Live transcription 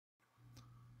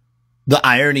The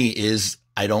irony is,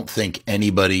 I don't think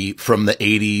anybody from the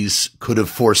 80s could have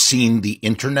foreseen the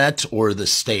internet or the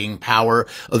staying power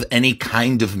of any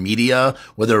kind of media,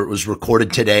 whether it was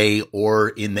recorded today or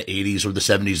in the 80s or the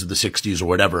 70s or the 60s or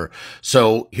whatever.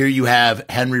 So here you have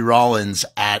Henry Rollins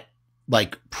at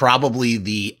like probably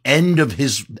the end of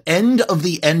his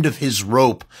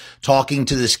rope, talking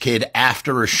to this kid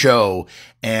after a show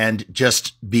and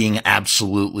just being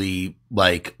absolutely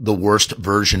like the worst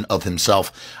version of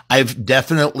himself. I've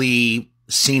definitely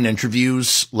seen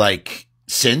interviews like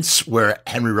since where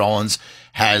Henry Rollins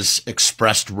has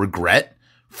expressed regret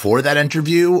for that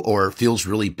interview or feels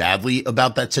really badly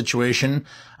about that situation.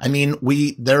 I mean,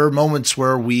 there are moments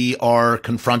where we are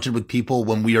confronted with people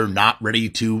when we are not ready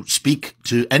to speak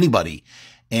to anybody.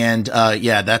 And,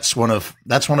 yeah, that's one of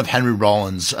Henry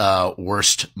Rollins'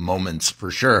 worst moments for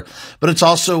sure. But it's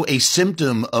also a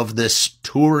symptom of this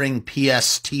touring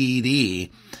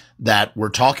PSTD that we're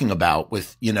talking about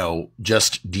with,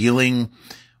 just dealing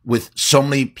with so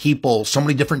many people, so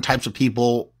many different types of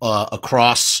people,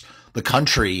 across the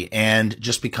country and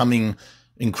just becoming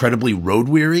incredibly road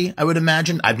weary, I would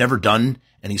imagine. I've never done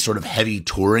any sort of heavy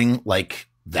touring like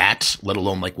that, let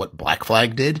alone like what Black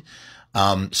Flag did.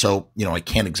 So, I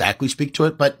can't exactly speak to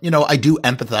it, but, I do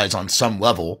empathize on some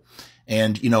level.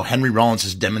 And, Henry Rollins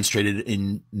has demonstrated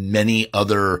in many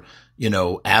other,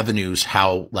 avenues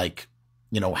how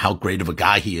how great of a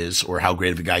guy he is or how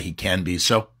great of a guy he can be.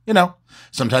 So,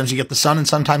 sometimes you get the sun and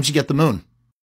sometimes you get the moon.